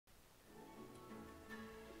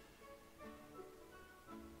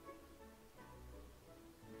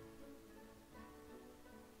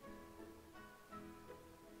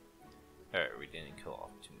didn't kill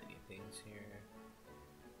off too many things here.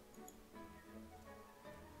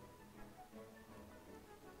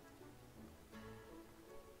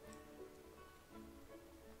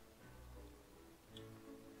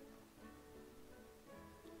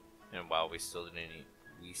 And while we still didn't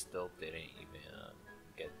even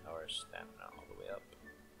get our stamina all the way up.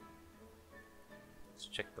 Let's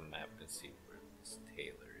check the map and see where this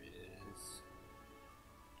Taylor is.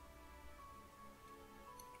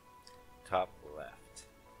 Top left.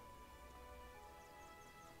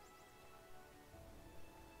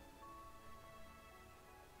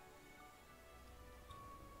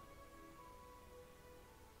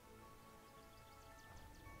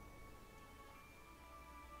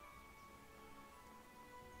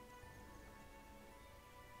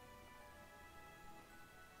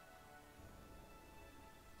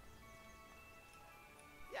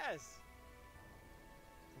 Yes!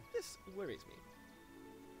 This worries me.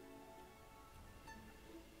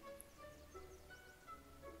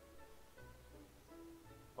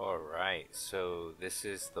 Alright, so this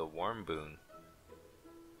is the Warm Boon.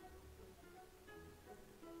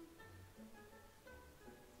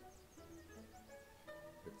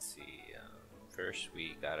 Let's see, first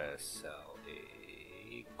we gotta sell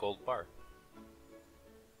a gold bar.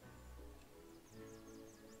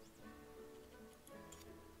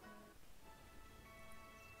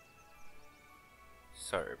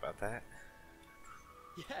 Sorry about that.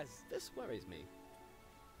 Yes, this worries me.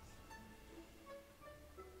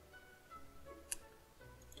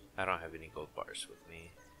 I don't have any gold bars with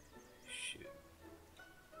me. Shoot.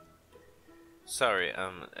 Sorry,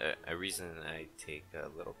 a reason I take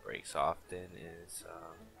little breaks often is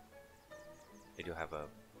I do have a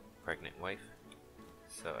pregnant wife,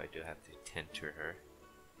 so I do have to tend to her.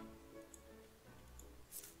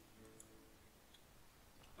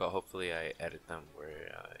 But hopefully I edit them where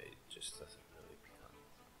it just doesn't really become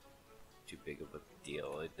too big of a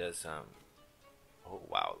deal. It does, oh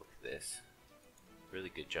wow, look at this. Really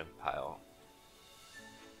good junk pile.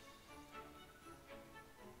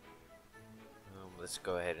 Let's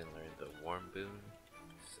go ahead and learn the Warm Boon.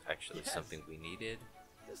 It's actually something we needed.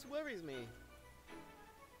 This worries me.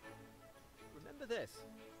 Remember this.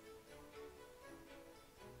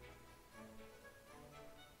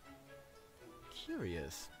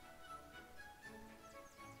 Curious.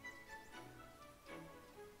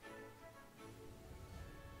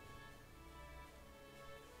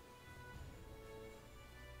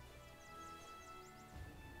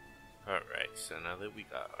 Alright, so now that we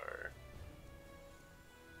got our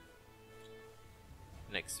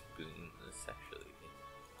next boon, let's actually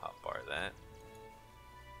hotbar that.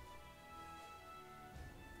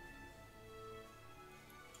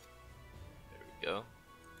 There we go.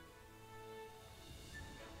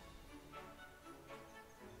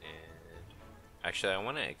 And actually I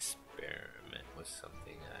want to experiment with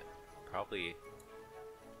something that probably,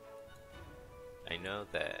 I know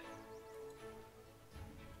that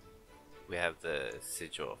we have the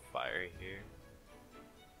Sigil of Fire here.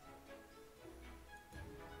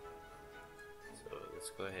 So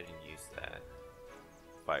let's go ahead and use that.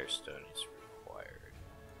 Firestone is required.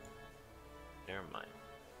 Never mind.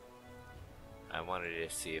 I wanted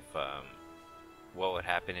to see if what would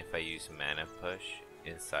happen if I use mana push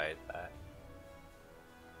inside that.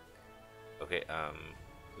 Okay,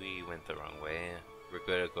 we went the wrong way. We're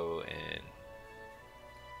gonna go and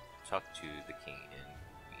talk to the king and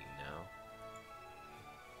queen now.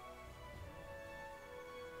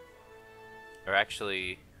 Or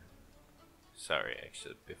actually, sorry,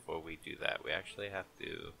 actually, before we do that, we actually have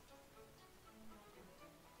to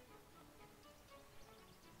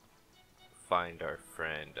find our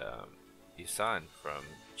friend Isan from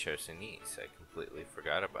Cerizo. I completely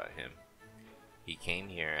forgot about him. He came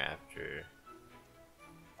here after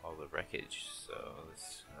all the wreckage, so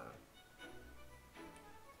let's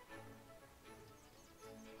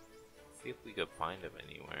see if we could find him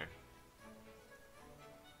anywhere.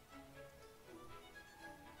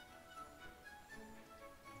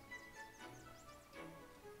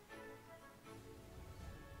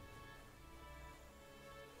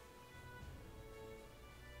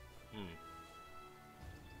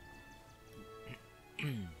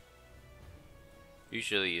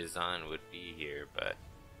 Usually Yazan would be here, but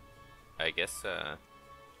I guess I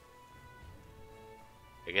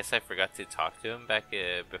forgot to talk to him back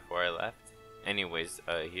before I left. Anyways,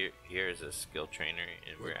 here is a skill trainer,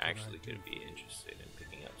 and we're actually going to be interested in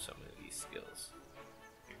picking up some of these skills.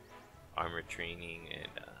 Armor training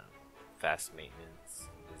and fast maintenance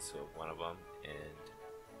is one of them,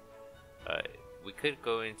 and we could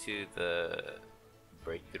go into the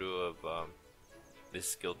breakthrough of this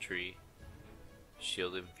skill tree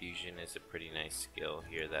Shield Infusion is a pretty nice skill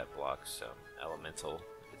here that blocks some elemental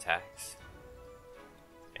attacks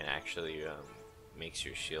and actually makes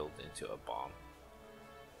your shield into a bomb.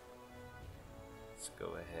 Let's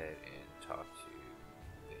go ahead and talk to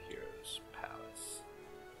the Hero's Palace.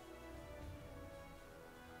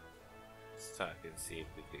 Let's talk and see if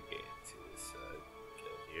we could get into this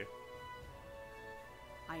guild here.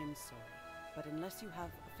 I am sorry, but unless you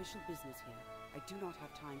have official business here, I do not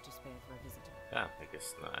have time to spare for a visitor. Ah, I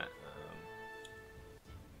guess not.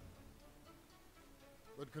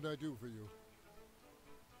 What can I do for you?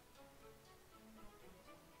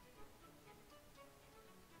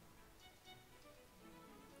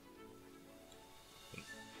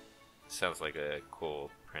 Sounds like a cool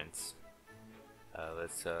prince.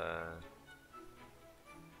 Let's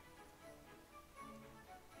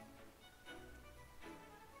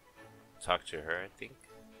talk to her, I think.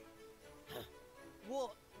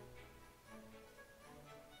 What?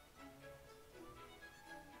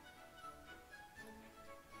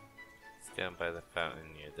 It's down by the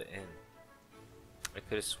fountain near the inn. I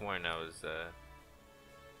could have sworn I was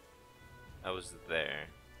there.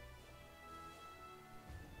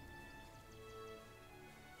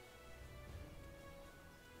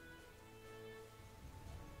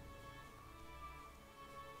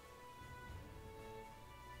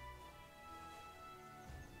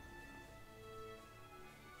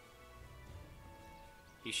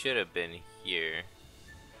 He should have been here.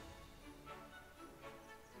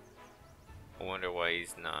 I wonder why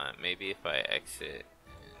he's not. Maybe if I exit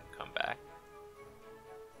and come back.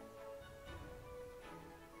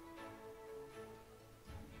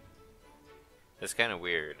 That's kind of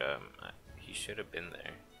weird. He should have been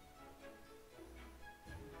there.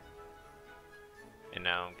 And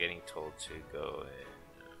now I'm getting told to go and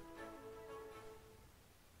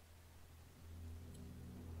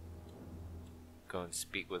go and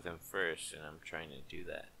speak with him first, and I'm trying to do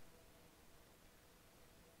that.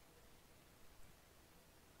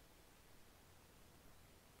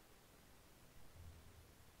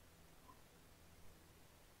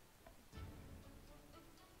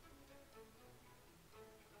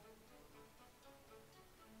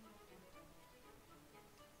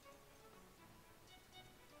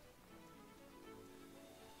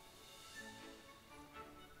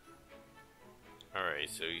 Alright,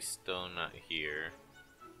 so he's still not here.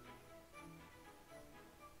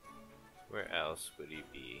 Where else would he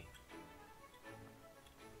be?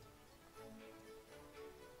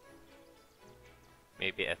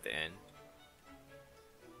 Maybe at the end.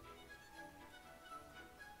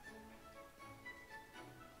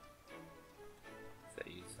 Is that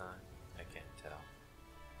you, son? I can't tell.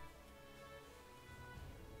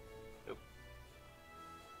 Nope.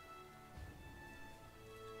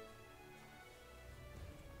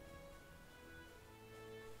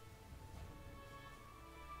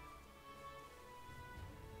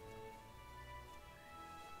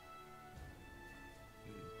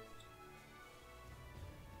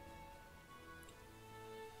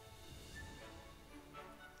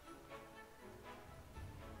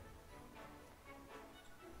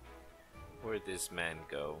 Where'd this man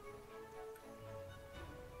go?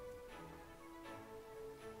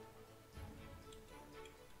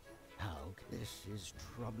 How this is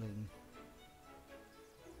troubling.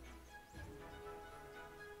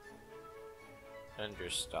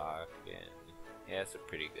 Understock, and he has a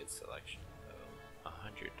pretty good selection though.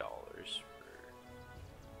 $100 for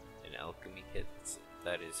an alchemy kit.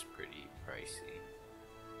 That is pretty pricey.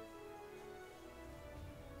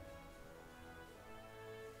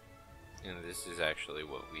 And this is actually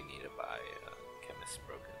what we need to buy, Chemist's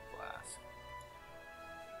Broken Flask.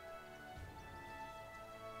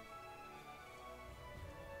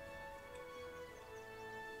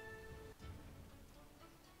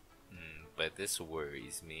 But this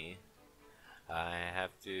worries me. I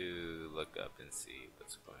have to look up and see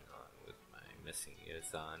what's going on with my missing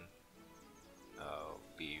Yazan. I'll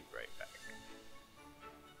be right back.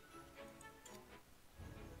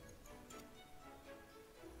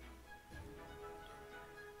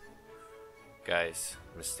 Guys,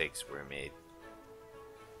 mistakes were made.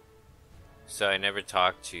 So I never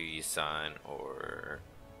talked to Yisan, or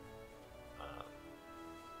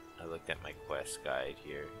I looked at my quest guide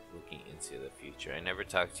here, looking into the future. I never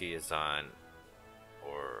talked to Yisan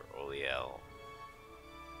or Oliel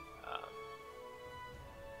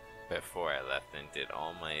before I left and did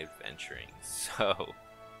all my adventuring. So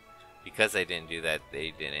because I didn't do that,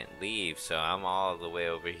 they didn't leave. So I'm all the way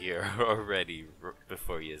over here already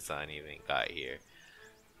before Yisan even got here.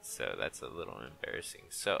 So that's a little embarrassing.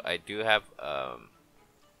 So I do have a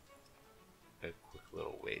quick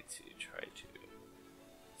little way to try to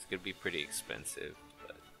gonna be pretty expensive,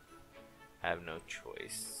 but I have no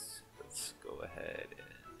choice. Let's go ahead and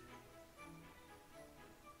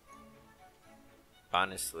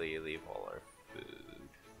honestly leave all our food.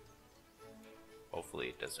 Hopefully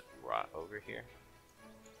it doesn't rot over here.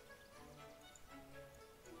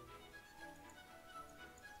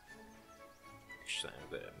 Actually, I'm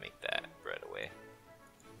gonna make that right away.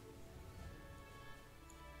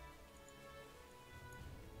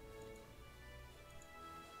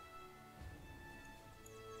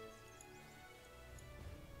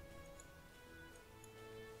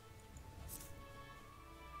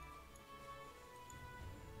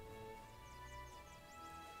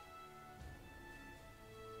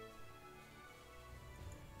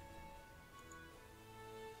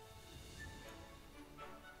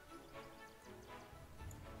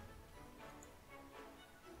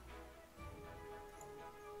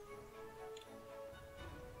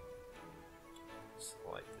 Let's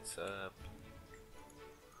light this up.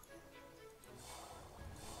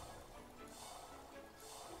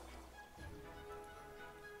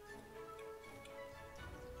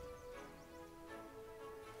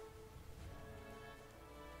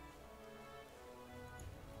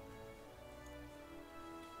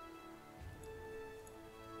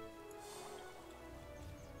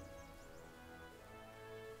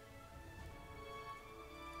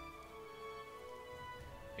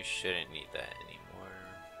 We shouldn't need that anymore.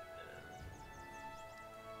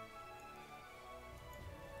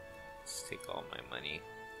 Let's take all my money.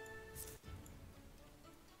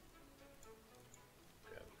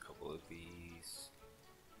 Grab a couple of these.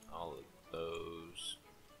 All of those.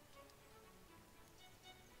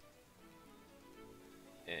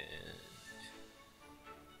 And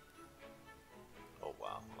oh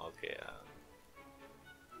wow, okay.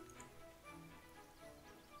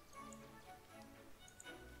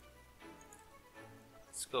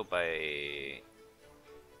 Let's go buy a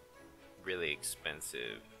really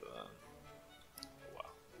expensive. Wow,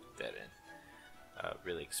 dead end.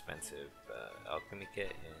 Really expensive alchemy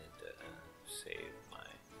kit and save my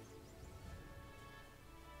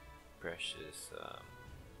precious.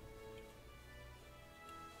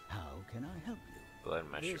 How can I help you? Blood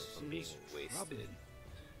mushroom This from being is wasted. troubling.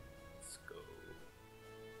 Let's go.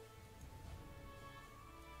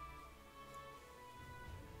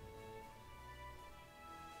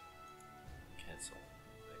 Cancel.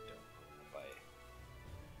 I don't want to buy it.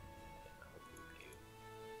 I'll leave you.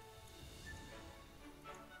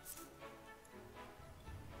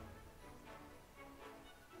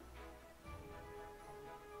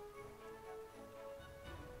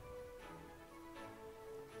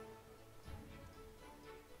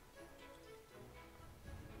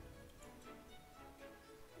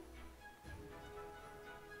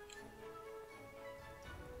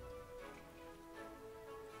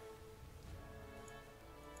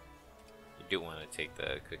 You do want to take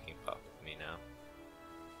the cooking pot with me now.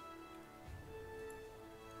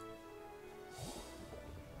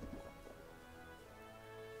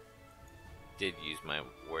 Did use my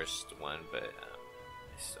worst one, but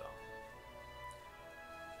so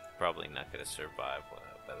probably not gonna survive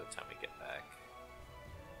by the time we get back.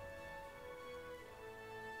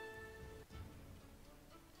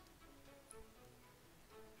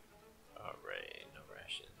 Alright, no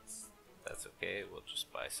rations. That's okay, we'll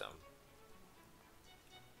just buy some.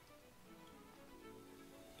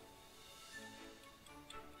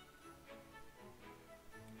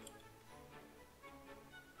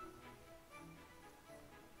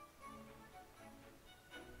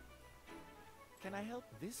 Can I help?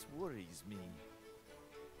 This worries me.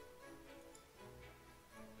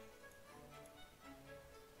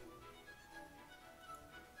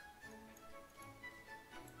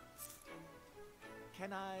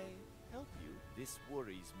 Can I help you? This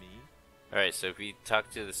worries me. Alright, so if you talk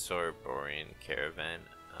to the Soroborian caravan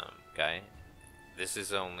guy, this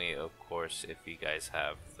is only, of course, if you guys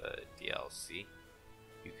have the DLC.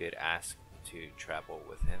 You could ask to travel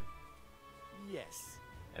with him, Yes.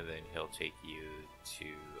 and then he'll take you to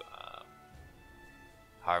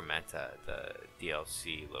Harmenta, the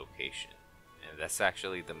DLC location, and that's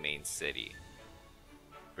actually the main city.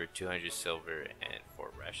 For 200 silver and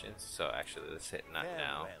 4 rations. So actually, let's hit not Very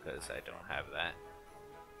now well, because my I don't friend. have that.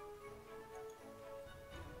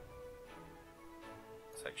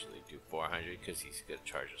 Let's actually do 400 because he's gonna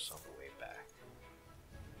charge us on the way back.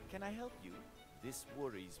 Can I help you? This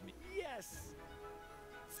worries me. Yes.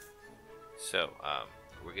 So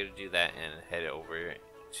we're gonna do that and head over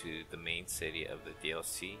to the main city of the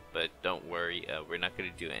DLC. But don't worry, we're not gonna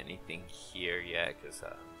do anything here yet because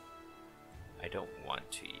I don't want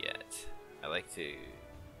to yet. I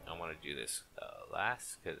want to do this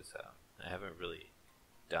last, because I haven't really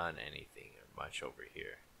done anything much over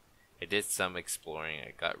here. I did some exploring.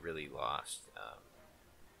 I got really lost.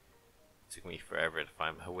 It took me forever to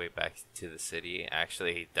find my way back to the city.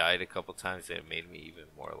 Actually, I died a couple times and it made me even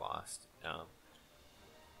more lost.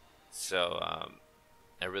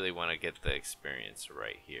 I really want to get the experience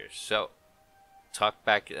right here. So, talk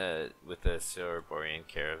back with the Cereborian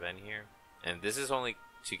caravan here. And this is only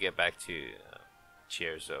to get back to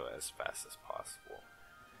Cerizo as fast as possible.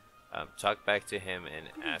 Talk back to him and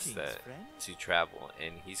ask that to travel,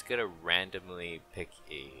 and he's gonna randomly pick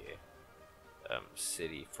a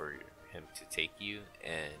city for him to take you,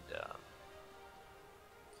 and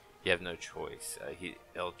you have no choice.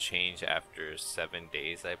 It'll change after 7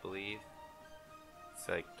 days, I believe. It's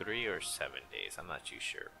like 3 or 7 days. I'm not too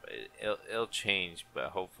sure, but it'll change.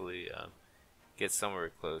 But hopefully, get somewhere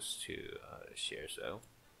close to Cerizo.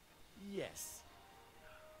 Yes.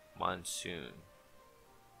 Monsoon.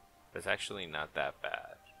 It's actually not that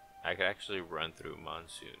bad. I could actually run through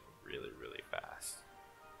Monsoon really, really fast.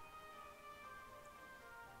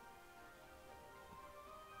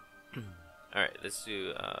 Alright, let's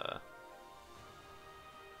do a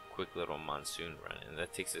quick little Monsoon run, and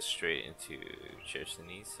that takes us straight into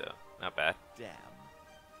Cerizo, so not bad. Damn.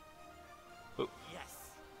 Oh.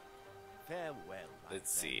 Yes. Farewell. Let's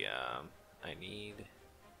see, I need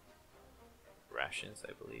rations,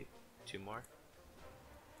 I believe. 2 more.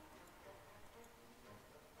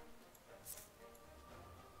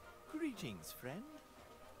 Greetings, friend.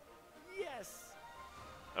 Yes.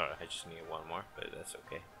 Alright, I just need 1 more, but that's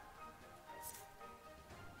okay.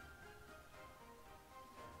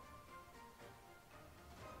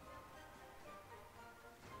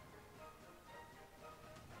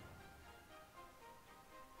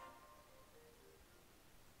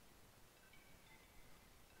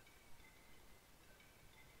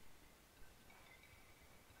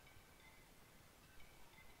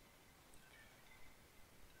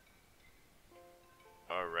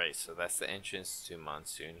 Alright, so that's the entrance to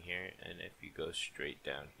Monsoon here, and if you go straight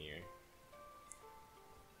down here,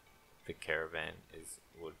 the caravan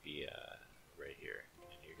would be right here,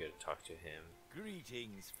 and you're gonna talk to him.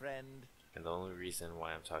 Greetings, friend. And the only reason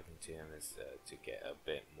why I'm talking to him is to get a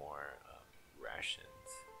bit more rations.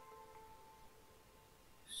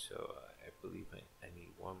 So I believe I need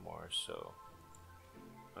 1 more, so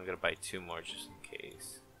I'm gonna buy 2 more just in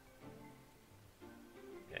case,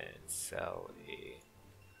 and sell a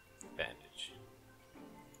bandage.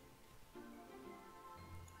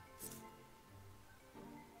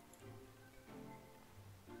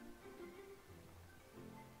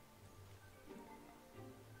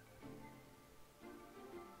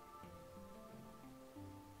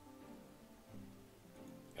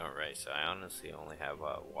 Alright, so I honestly only have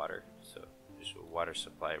water, so there's a water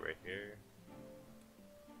supply right here.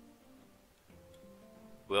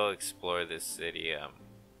 We'll explore this city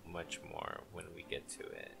much more when we get to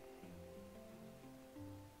it.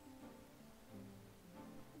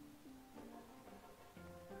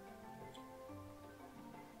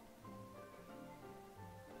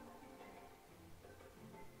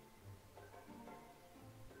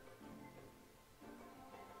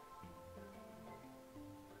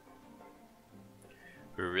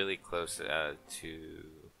 We're really close to,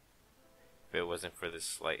 if it wasn't for this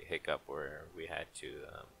slight hiccup where we had to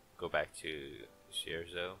go back to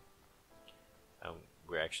Cerizo,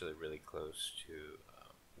 we're actually really close to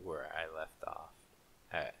where I left off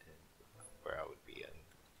at, where I would be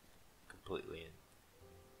completely in,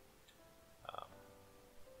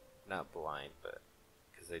 not blind, but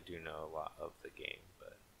because I do know a lot of the game,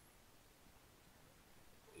 but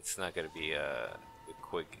it's not going to be a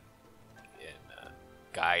quick and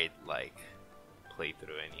guide-like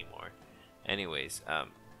playthrough anymore. Anyways,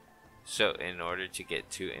 so in order to get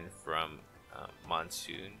to and from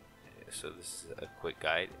Monsoon, so this is a quick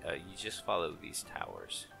guide, you just follow these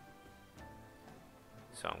towers.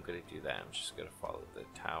 So I'm gonna do that. I'm just gonna follow the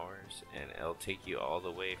towers, and it'll take you all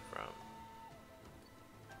the way from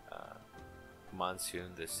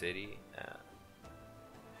Monsoon, the city,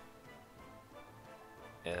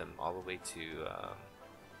 and all the way to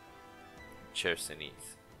Cerizo.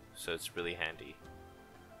 So it's really handy,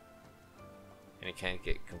 and it can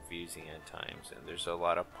get confusing at times, and there's a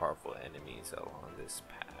lot of powerful enemies along this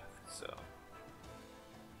path, so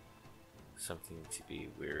something to be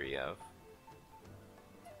wary of.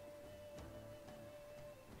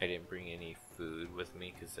 I didn't bring any food with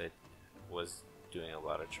me because I was doing a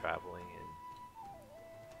lot of traveling, and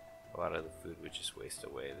a lot of the food would just waste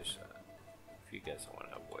away. There's a few guys I want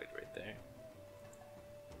to avoid right there.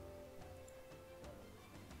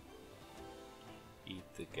 Eat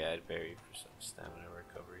the gadberry for some stamina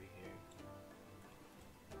recovery here.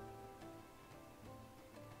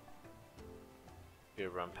 Gonna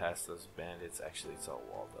run past those bandits. Actually, it's all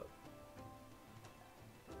walled up.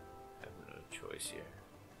 I have no choice here.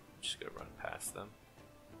 I'm just gonna run past them.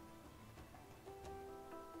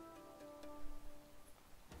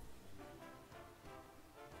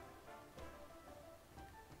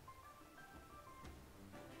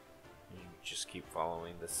 You just keep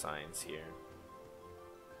following the signs here.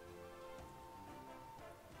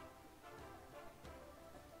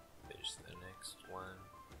 There's the next one.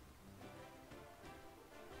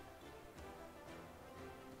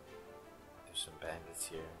 There's some bandits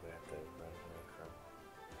here I'm gonna have to run away from.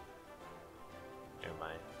 Never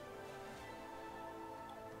mind.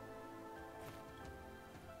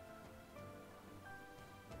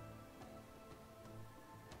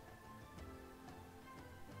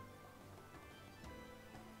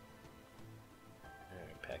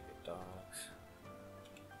 Alright, pack of dogs.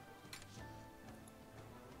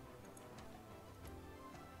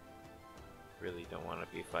 Really don't want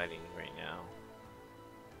to be fighting right now.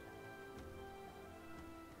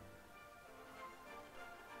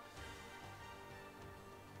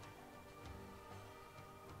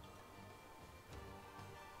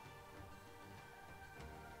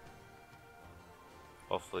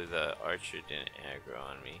 Hopefully the archer didn't aggro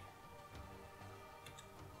on me.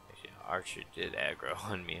 Actually, archer did aggro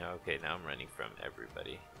on me. Okay, now I'm running from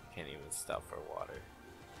everybody. Can't even stop for water.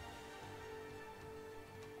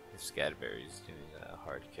 Scatterberry's doing a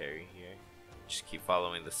hard carry here. Just keep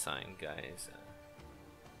following the sign, guys.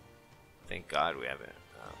 Thank God we haven't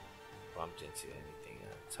bumped into anything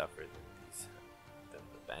tougher than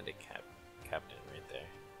the bandit captain right there.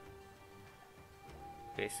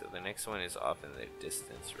 Okay, so the next one is off in the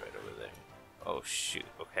distance right over there. Oh shoot,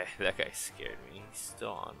 okay, that guy scared me. He's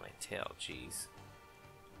still on my tail, jeez.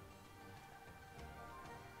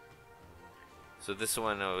 So this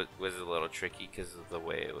one was a little tricky because of the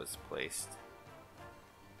way it was placed.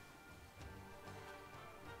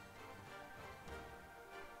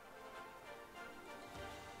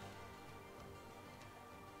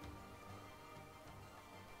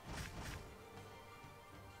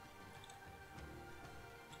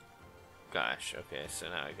 Gosh, okay, so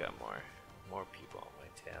now I got more people on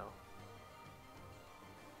my tail.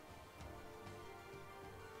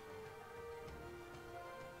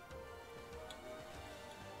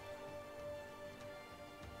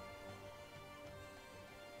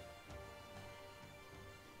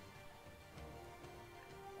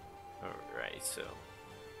 Alright, so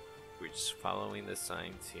we're just following the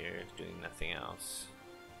signs here, doing nothing else.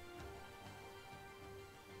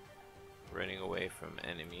 Running away from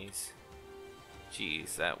enemies.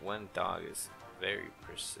 Jeez, that one dog is very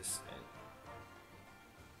persistent.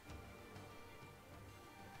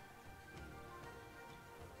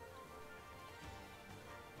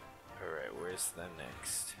 Alright, where's the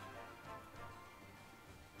next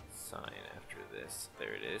sign after this?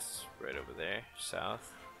 There it is, right over there,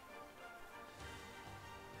 south.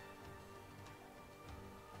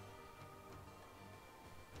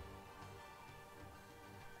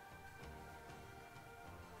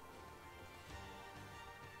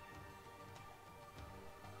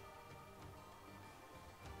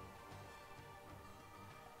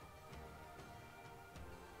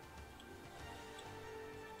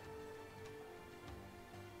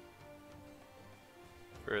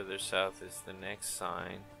 Further south is the next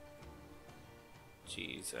sign.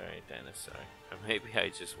 Jeez, alright, dinosaur. Or maybe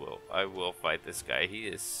I will fight this guy. He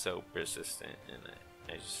is so persistent, and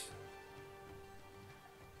I just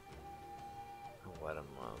I'll let him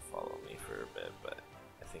follow me for a bit, but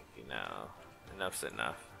I think enough's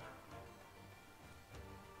enough.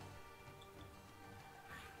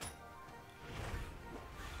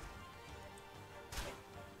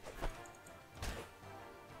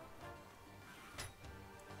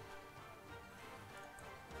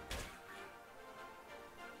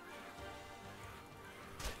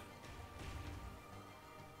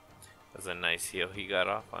 That was a nice heal he got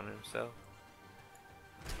off on himself.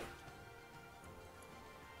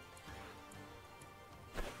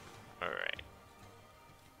 Alright.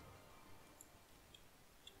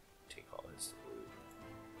 Take all his loot.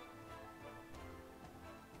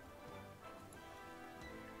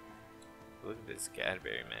 Look at this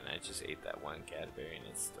gadberry, man. I just ate that one gadberry and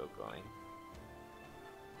it's still going.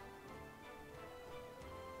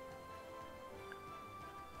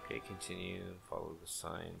 Okay, continue, follow the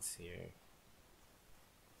signs here.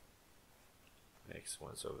 Next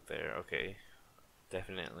one's over there. Okay,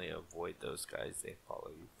 definitely avoid those guys, they follow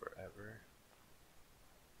you forever.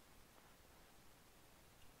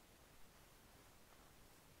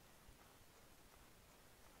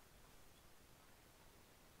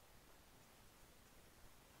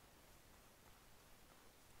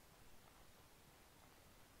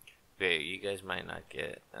 you guys might not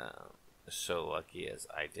get so lucky as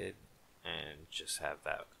I did, and just have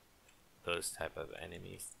those type of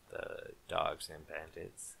enemies, the dogs and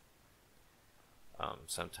bandits.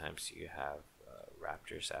 Sometimes you have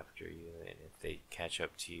raptors after you, and if they catch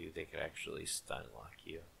up to you, they could actually stun lock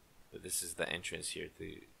you. But this is the entrance here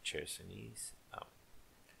to Cerizo.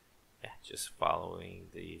 Yeah, just following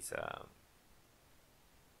these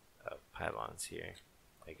pylons here,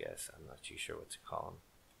 I guess. I'm not too sure what to call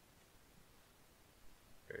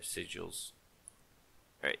them. Or sigils.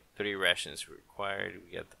 Alright, 3 rations required.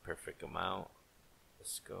 We got the perfect amount.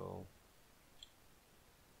 Let's go.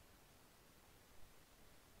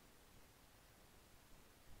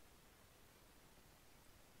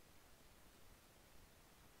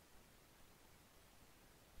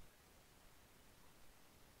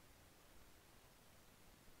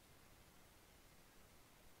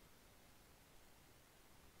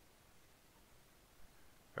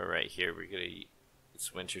 Alright, here we're gonna eat.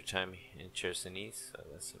 It's winter time in Cerizo, so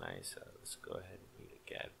that's nice. Let's go ahead and eat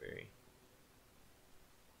a gadberry.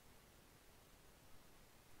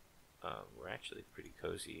 We're actually pretty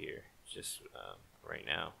cozy here, just right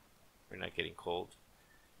now. We're not getting cold.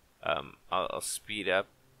 I'll speed up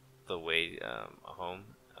the way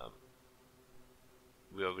home.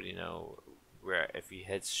 We already know where, if you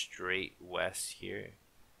head straight west here,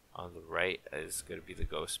 on the right is going to be the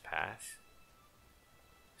Ghost Path.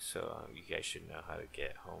 So you guys should know how to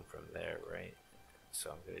get home from there, right? So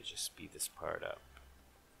I'm going to just speed this part up.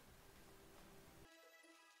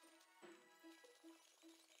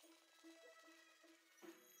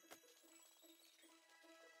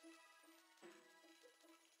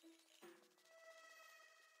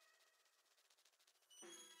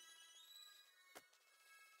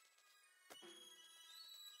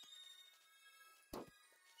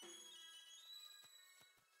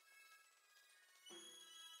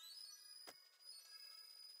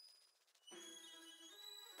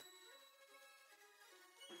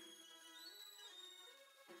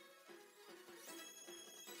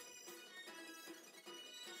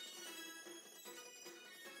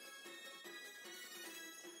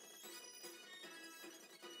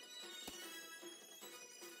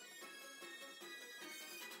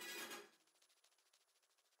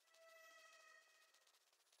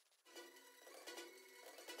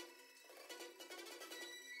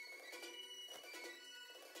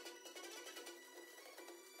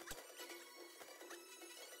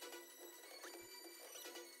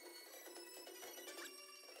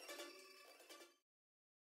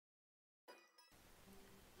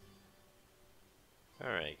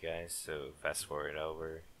 Alright guys, so fast forward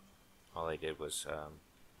over. All I did was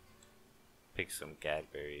pick some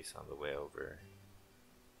gadberries on the way over.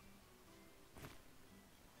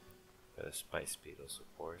 For the spice beetles,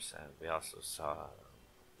 of course, and we also saw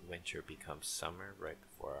winter become summer right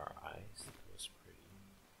before our eyes. It was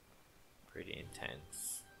pretty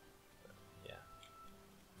intense. But, yeah.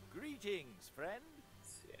 Greetings, friend.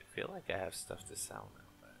 See, I feel like I have stuff to sell now,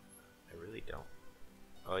 but I really don't.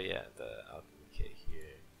 Oh yeah, the alchemy kit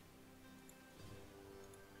here.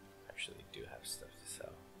 Actually do have stuff to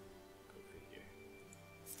sell. Go figure.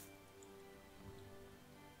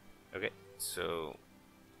 Okay, so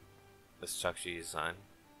let's talk to you, son.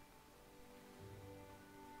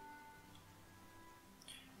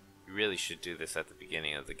 You really should do this at the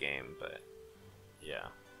beginning of the game, but yeah.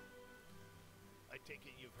 I take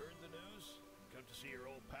it you've heard the news? Come to see your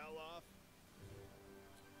old pal off?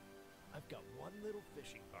 I've got one little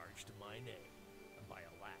fishing barge to my name, and by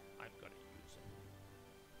a lot, I'm gonna use it.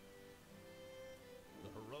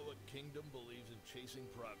 The heroic kingdom believes in chasing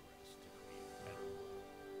progress to create a better world.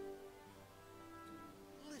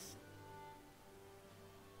 Listen.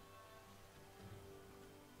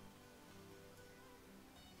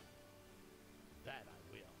 That I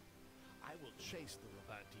will. I will chase the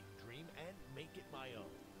Levantine dream and make it my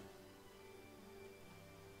own.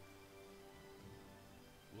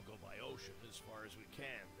 We'll go by ocean as far as we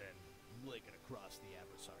can, then leg it across the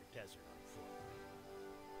Abrasar Desert on foot.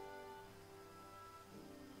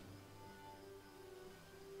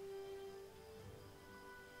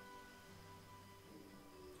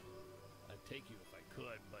 I'd take you if I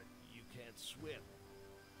could, but you can't swim.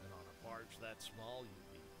 And on a barge that small,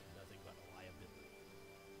 you'd be nothing but a liability.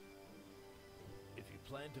 If you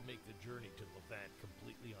plan to make the journey to Lavant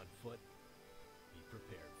completely on foot, be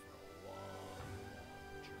prepared for a long journey.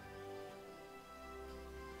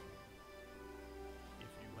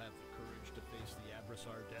 If you have the courage to face the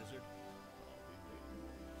Abrasar Desert, I'll be waiting.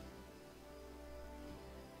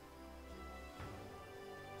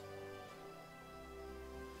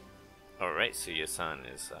 Alright, so your son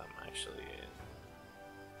is actually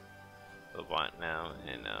Lavant now,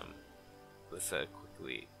 and let's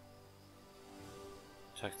quickly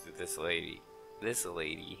talk to this lady. This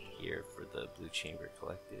lady here for the Blue Chamber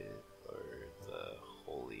Collective, or the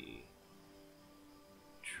Holy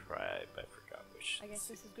Tribe. I forgot which. I guess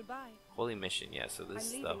this is goodbye. Holy Mission, yeah. So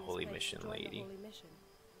this is the Holy Mission lady. Holy Mission.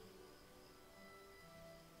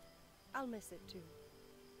 I'll miss it too.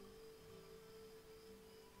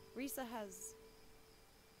 Risa has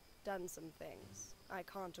done some things I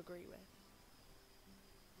can't agree with.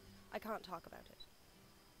 I can't talk about it.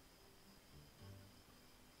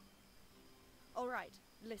 Alright,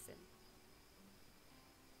 listen.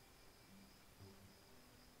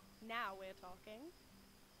 Now we're talking.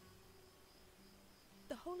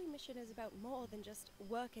 The Holy Mission is about more than just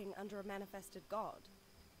working under a manifested god.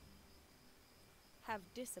 Have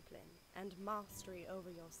discipline and mastery over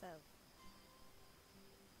yourself.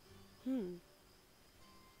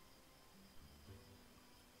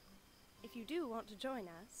 If you do want to join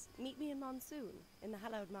us, meet me in Monsoon, in the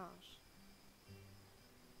Hallowed Marsh.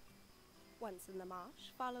 Once in the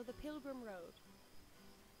marsh, follow the Pilgrim Road.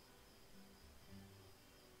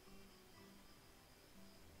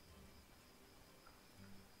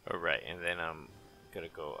 Alright, and then I'm gonna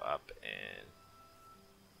go up and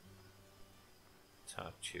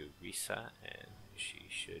talk to Risa, and she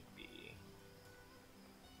should be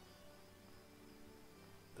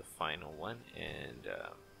the final one, and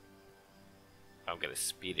I'm gonna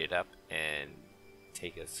speed it up and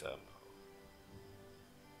take us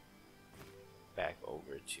back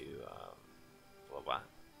over to Lavant.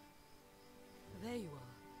 There you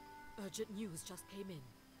are. Urgent news just came in.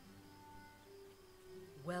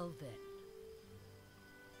 Well then.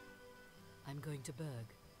 I'm going to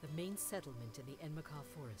Berg, the main settlement in the Enmakar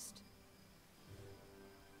forest.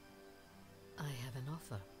 I have an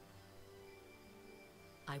offer.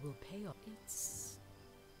 I will pay off. It's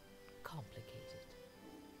complicated.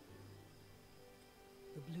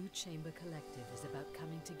 The Blue Chamber Collective is about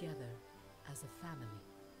coming together as a family.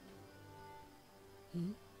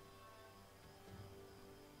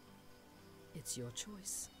 It's your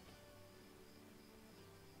choice.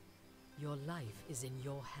 Your life is in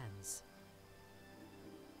your hands.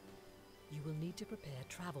 You will need to prepare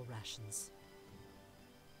travel rations.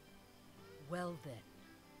 Well then.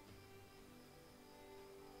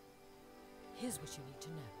 Here's what you need to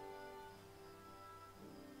know.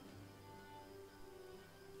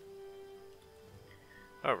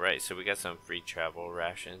 Alright, so we got some free travel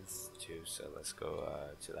rations too, so let's go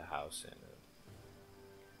to the house and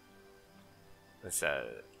let's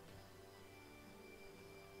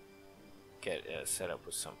get set up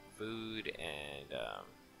with some food and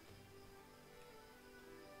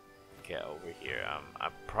get over here.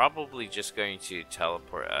 I'm probably just going to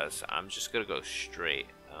teleport us. I'm just gonna go straight.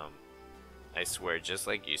 I swear, just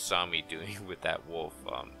like you saw me doing with that wolf.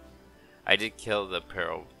 I did kill the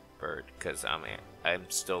pearl bird because I'm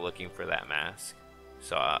still looking for that mask.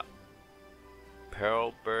 So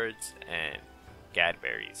pearl birds and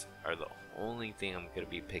gadberries are the only thing I'm gonna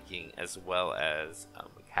be picking, as well as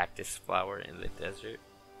cactus flower in the desert.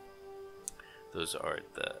 Those are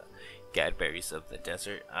the gadberries of the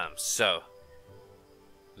desert. So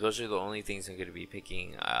those are the only things I'm gonna be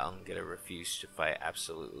picking. I'm gonna refuse to fight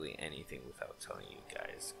absolutely anything without telling you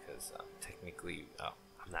guys, because technically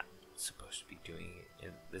I'm not supposed to be doing it,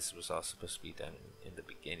 and this was all supposed to be done in the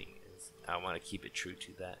beginning. I want to keep it true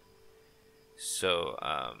to that. So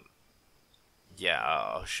yeah,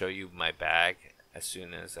 I'll show you my bag as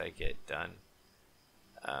soon as I get done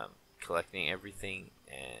collecting everything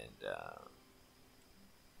and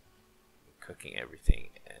cooking everything,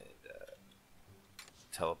 and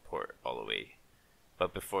teleport all the way.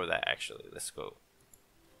 But before that, actually, let's go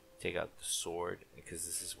take out the sword, because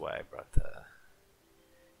this is why I brought the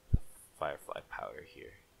firefly powder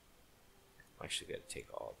here. I'm actually going to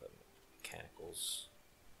take all the mechanicals,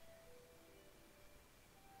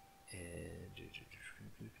 and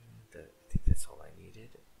I think that's all I needed.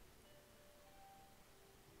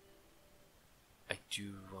 I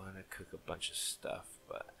do want to cook a bunch of stuff,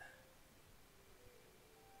 but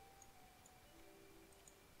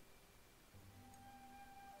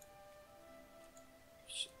I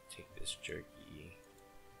should take this jerky.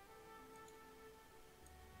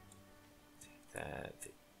 Take that.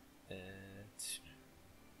 Take that.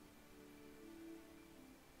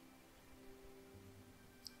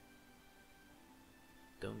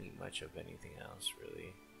 Don't need much of anything else,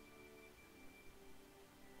 really.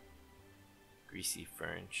 Greasy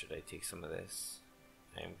fern, should I take some of this?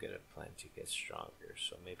 I am gonna plan to get stronger,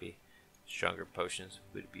 so maybe stronger potions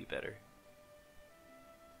would be better.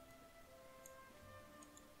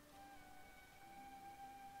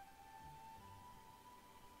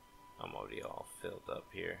 already all filled up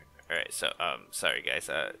here. Alright, so, sorry guys,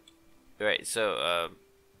 alright, so,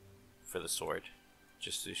 for the sword,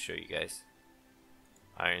 just to show you guys,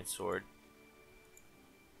 iron sword,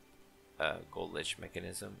 gold lich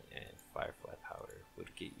mechanism, and firefly powder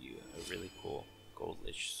would get you a really cool gold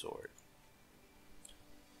lich sword.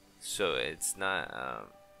 So it's not,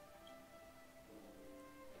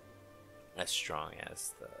 as strong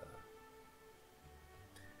as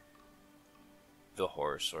the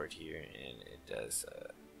horror sword here, and it does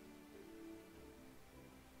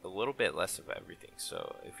a little bit less of everything.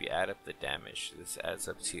 So if you add up the damage, this adds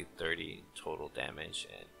up to 30 total damage,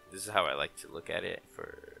 and this is how I like to look at it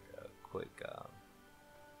for a quick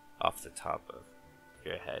off the top of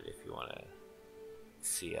your head if you want to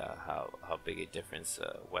see how big a difference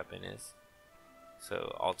a weapon is.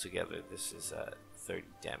 So altogether this is 30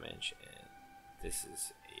 damage, and this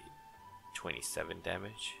is a 27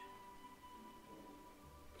 damage.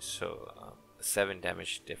 So a 7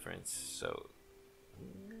 damage difference, so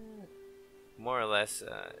more or less,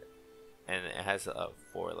 and it has a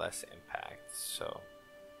 4 less impact. So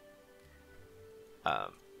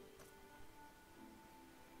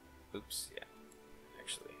oops, yeah,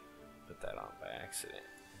 actually put that on by accident.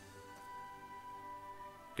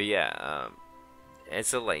 But yeah,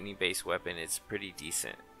 it's a lightning based weapon. It's pretty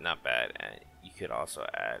decent, not bad, and you could also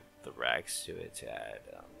add the rags to it to add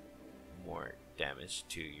more damage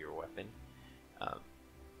to your weapon.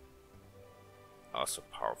 Also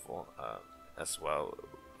powerful as well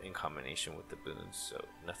in combination with the boons, so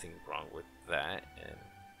nothing wrong with that, and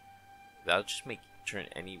that'll just turn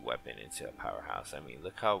any weapon into a powerhouse. I mean,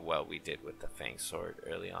 look how well we did with the Fang sword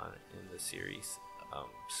early on in the series.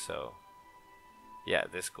 So yeah,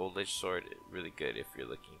 this gold lich sword is really good if you're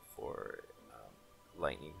looking for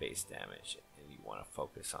lightning based damage and you want to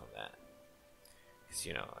focus on that, because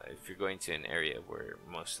you know, if you're going to an area where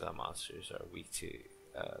most of the monsters are weak to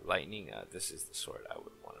lightning, this is the sword I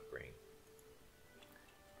would want to bring.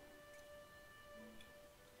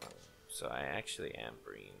 So I actually am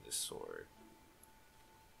bringing the sword.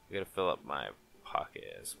 I'm gonna fill up my pocket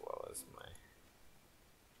as well as my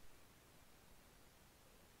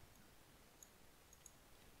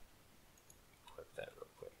equip that real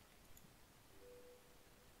quick.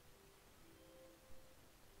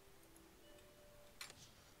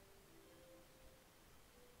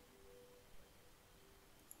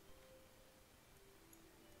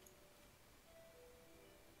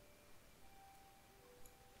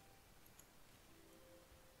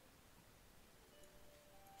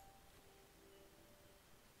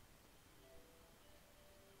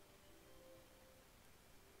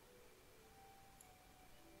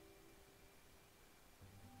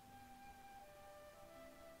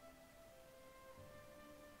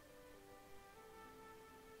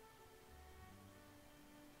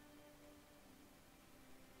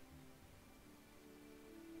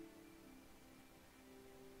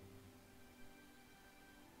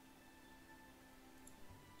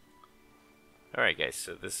 Alright guys,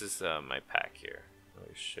 so this is my pack here. Let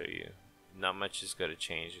me show you. Not much is going to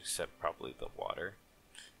change except probably the water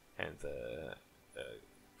and the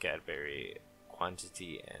gadberry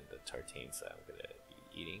quantity and the tartanes that I'm going to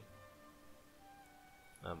be eating.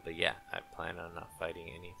 But yeah, I plan on not fighting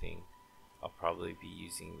anything. I'll probably be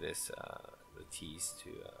using this, the teas to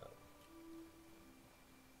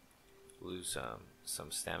lose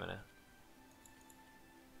some stamina.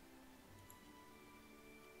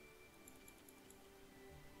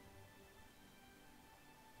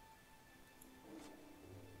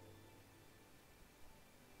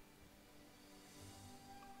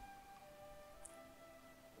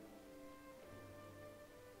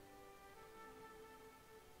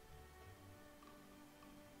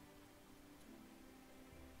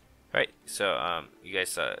 Right, so you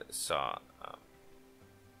guys saw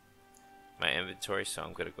my inventory, so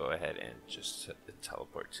I'm gonna go ahead and just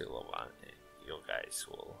teleport to Lavant, and you guys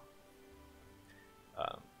will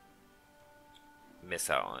miss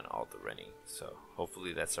out on all the running. So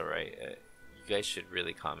hopefully that's alright. You guys should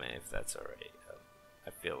really comment if that's alright. I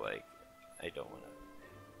feel like I don't want to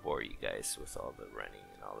bore you guys with all the running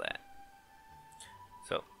and all that.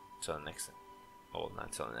 So till next time. Well,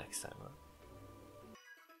 not till next time.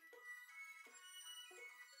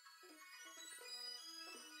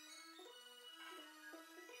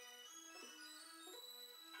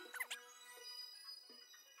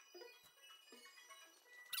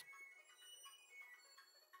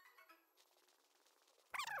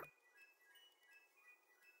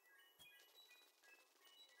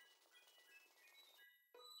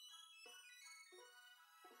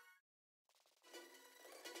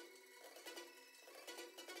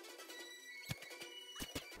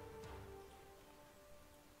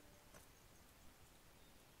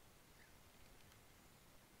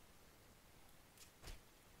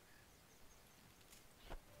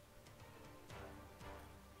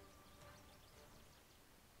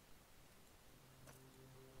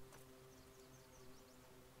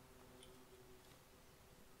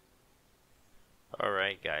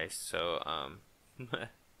 Alright guys, so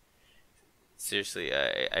seriously,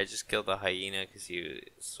 I just killed the hyena because he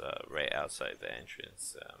was right outside the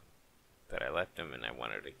entrance that I left him, and I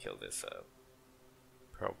wanted to kill this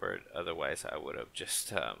pearl bird. Otherwise I would have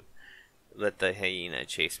just let the hyena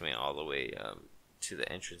chase me all the way to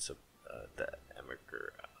the entrance of the Emerger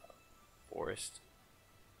forest.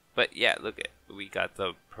 But yeah, look at, we got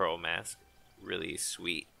the pearl mask, really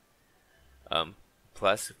sweet.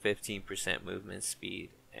 Plus 15% movement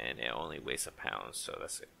speed, and it only weighs a pound, so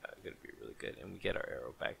that's gonna be really good. And we get our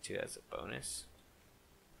arrow back too as a bonus.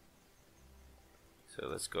 So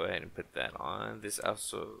let's go ahead and put that on. This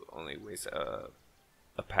also only weighs a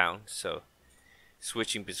pound, so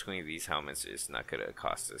switching between these helmets is not gonna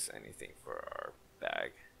cost us anything for our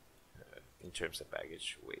bag in terms of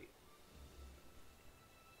baggage weight.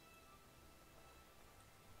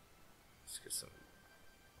 Let's get some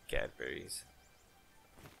gadberries.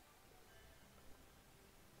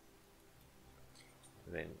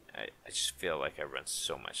 And then I just feel like I run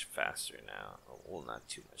so much faster now. Well, not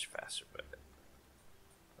too much faster, but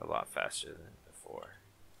a lot faster than before.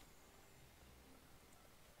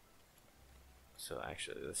 So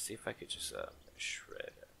actually, let's see if I could just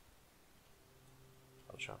shred.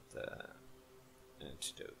 I'll drop the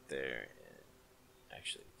antidote there and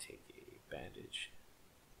actually take a bandage.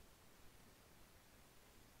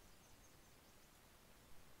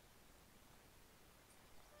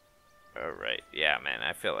 Alright, yeah man,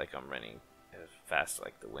 I feel like I'm running fast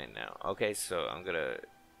like the wind now. Okay, so I'm gonna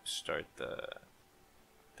start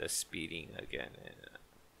the speeding again, and,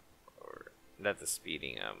 or not the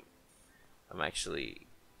speeding, I'm actually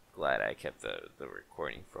glad I kept the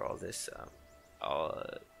recording for all this.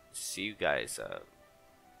 I'll see you guys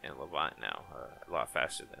in Lavant now, a lot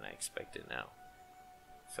faster than I expected now.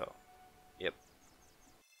 So, yep.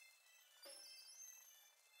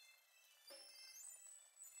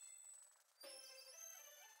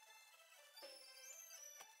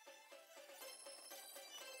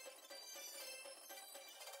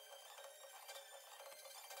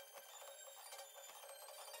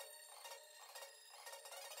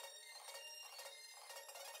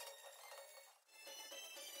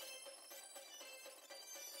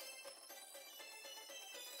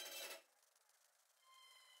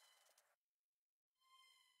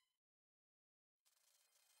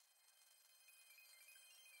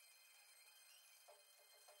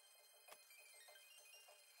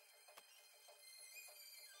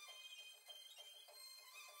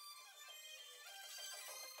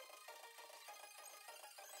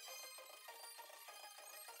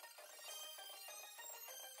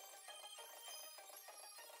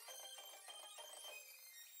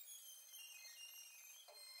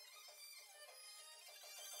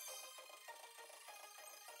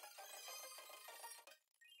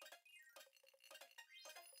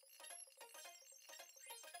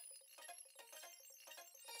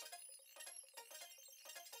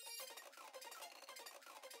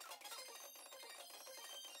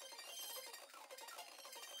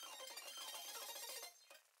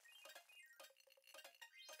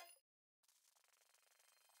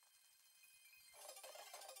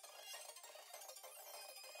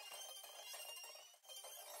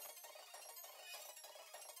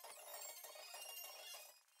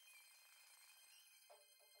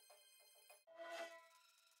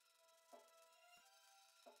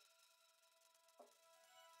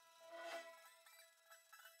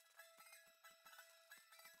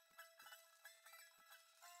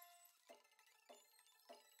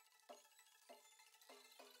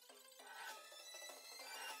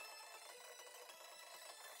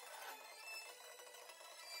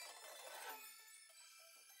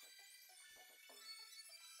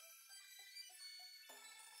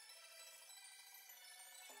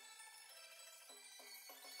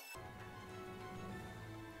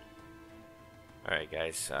 Alright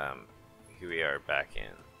guys, here we are back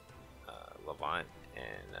in Lavant,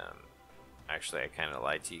 and actually I kind of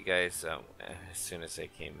lied to you guys as soon as I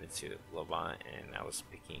came into Lavant and I was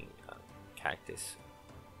picking cactus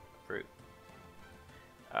fruit.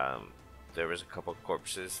 There was a couple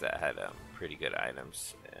corpses that had pretty good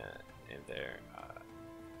items in there.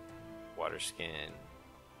 Water skin,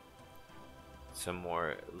 some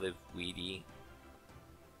more live weedy,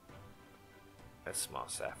 a small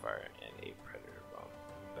sapphire, and a predator bone.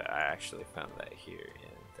 But I actually found that here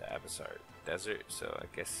in the Abyssar Desert, so I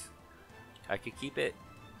guess I could keep it.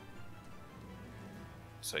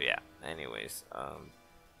 So yeah, anyways,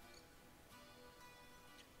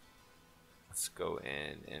 let's go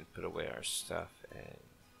in and put away our stuff and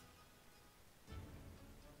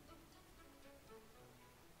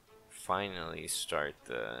finally start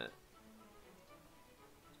the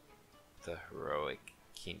The Heroic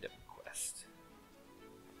Kingdom quest.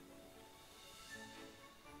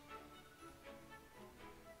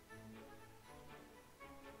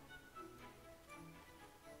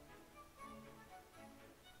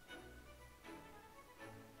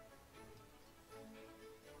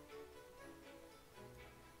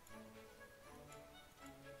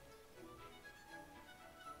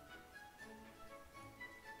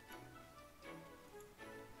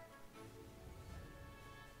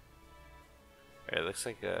 It looks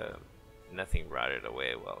like nothing rotted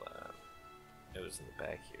away while it was in the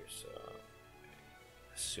back here, so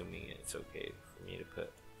assuming it's okay for me to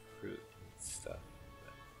put fruit and stuff.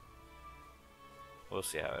 But we'll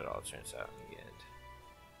see how it all turns out in the end.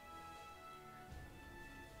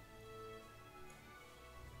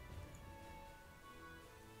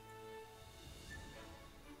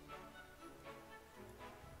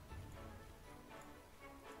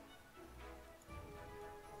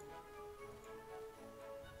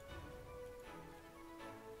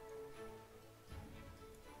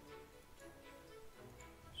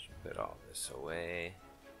 Put all this away.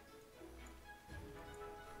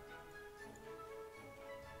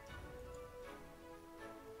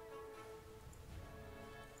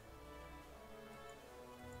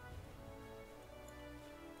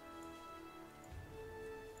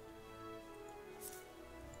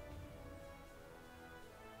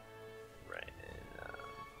 Right, and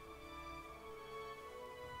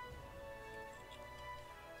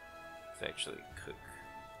let's actually cook.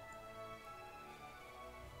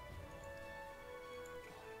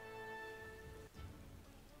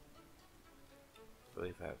 I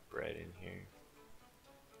believe I have bread in here.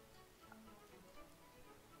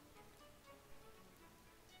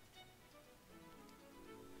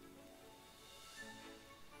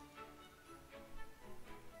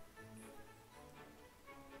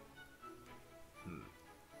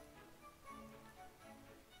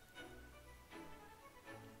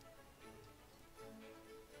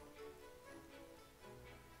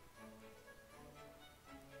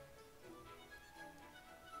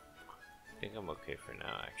 I think I'm okay for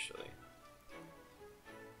now, actually.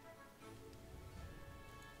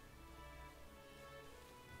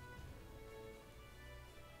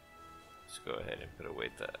 Let's go ahead and put away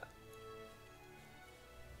that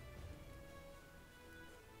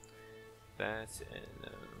and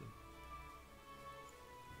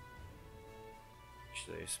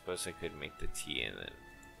actually I suppose I could make the tea and then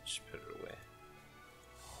just put it away.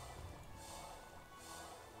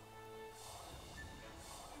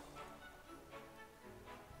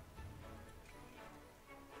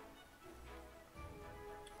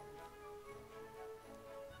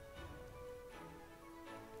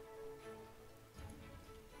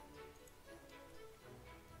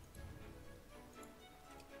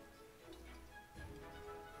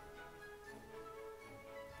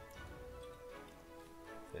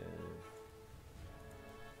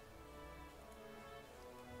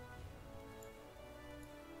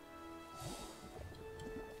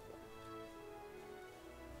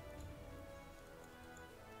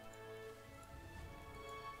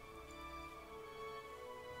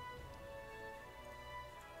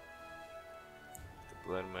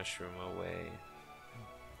 Blood mushroom away,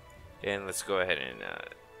 and let's go ahead and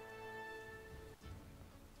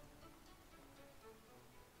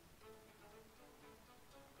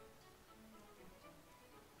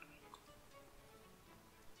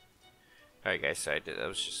alright guys, so that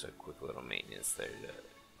was just a quick little maintenance there to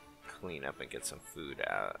clean up and get some food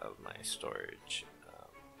out of my storage.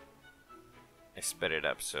 I sped it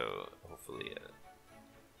up so hopefully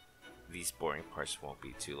these boring parts won't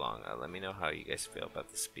be too long. Let me know how you guys feel about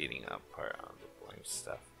the speeding up part on the boring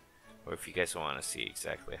stuff, or if you guys want to see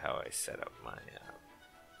exactly how I set up my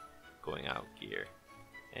going out gear.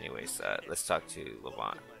 Anyways, let's talk to Lavant.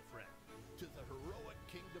 Welcome, my friend, to the heroic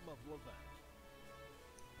kingdom of Lavant.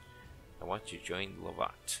 I want you to join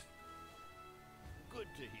Lavant. Good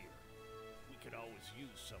to hear. We could always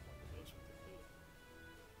use someone who knows what they're doing.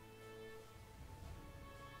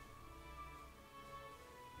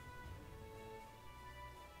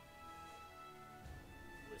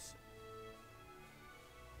 Listen.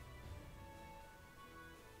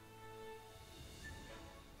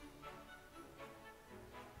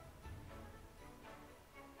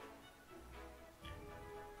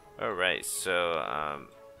 Alright, so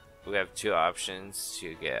we have two options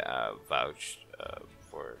to get vouched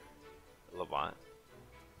for Lavant,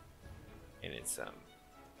 and it's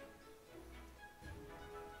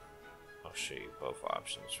I'll show you both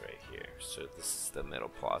options right here. So this is the middle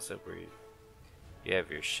plaza where you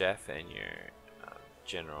have your chef and your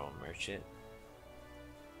general merchant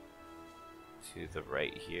to the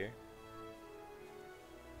right here,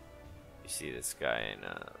 see this guy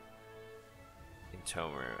in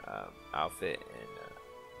Tomer outfit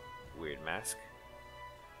and weird mask.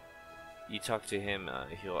 You talk to him,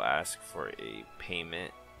 he'll ask for a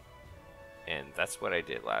payment, and that's what I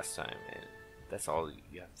did last time, and that's all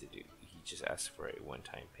you have to do. He just asks for a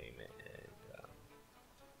one-time payment,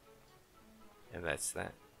 and that's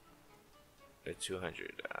that. The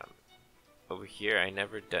 200. Over here, I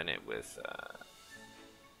never done it with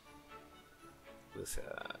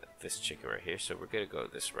this chicken right here, so we're gonna go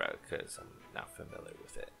this route because I'm not familiar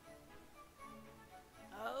with it.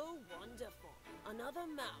 Oh, wonderful. Another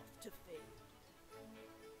mouth to feed.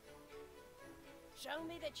 Show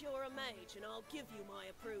me that you're a mage and I'll give you my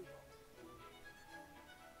approval.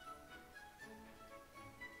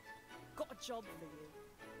 Got a job for you.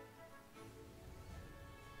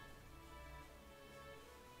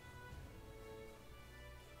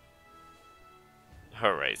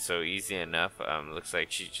 Alright, so easy enough. Looks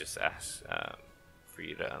like she just asked for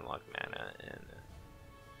you to unlock mana, and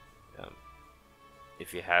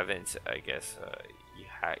if you haven't, I guess you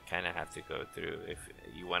kind of have to go through. If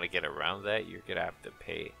you want to get around that, you're gonna have to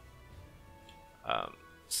pay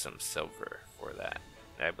some silver for that.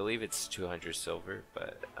 I believe it's 200 silver,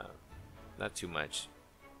 but not too much.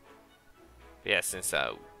 But yeah, since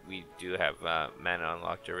we do have mana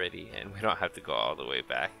unlocked already, and we don't have to go all the way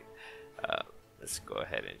back, let's go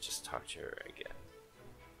ahead and just talk to her again.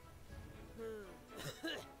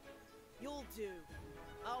 You'll do.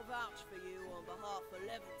 I'll vouch for you on behalf of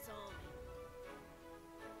Lavant's army.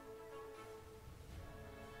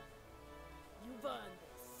 You've earned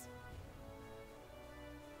this.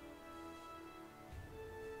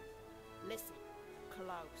 Listen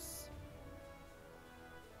close.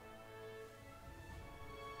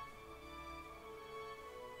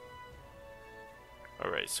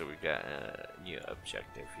 Alright, so we got a new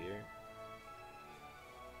objective here.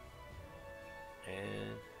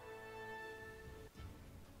 And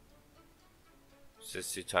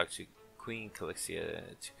says to talk to Queen Calixia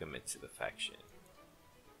to commit to the faction.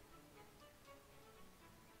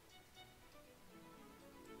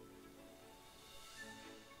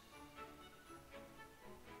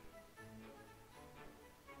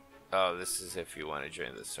 Oh, this is if you want to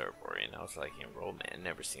join the Cerberus. I was like, enrollment,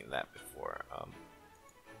 never seen that before.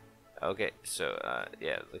 Okay, so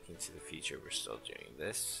yeah, looking to the future, we're still doing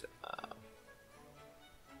this.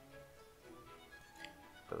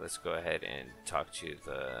 But let's go ahead and talk to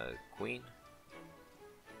the Queen.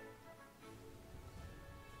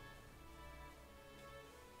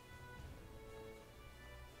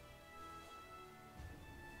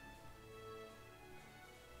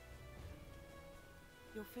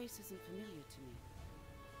 Your face isn't familiar to me.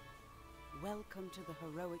 Welcome to the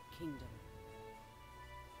heroic kingdom.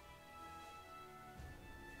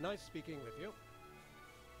 Nice speaking with you.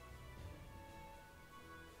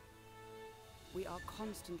 We are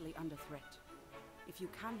constantly under threat. If you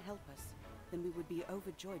can help us, then we would be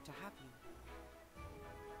overjoyed to have you.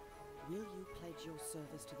 Will you pledge your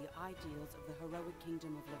service to the ideals of the heroic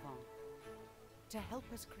kingdom of Lavant? To help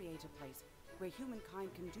us create a place where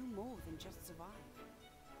humankind can do more than just survive?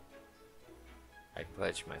 I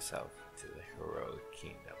pledge myself to the heroic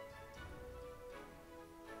kingdom.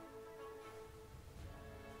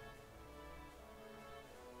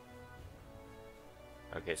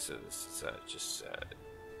 Okay, so this is just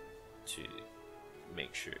to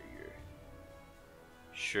make sure you're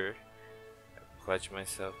sure. I pledge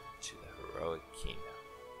myself to the heroic kingdom.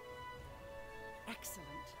 Excellent.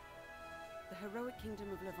 The heroic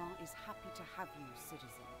kingdom of Lavant is happy to have you,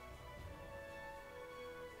 citizen.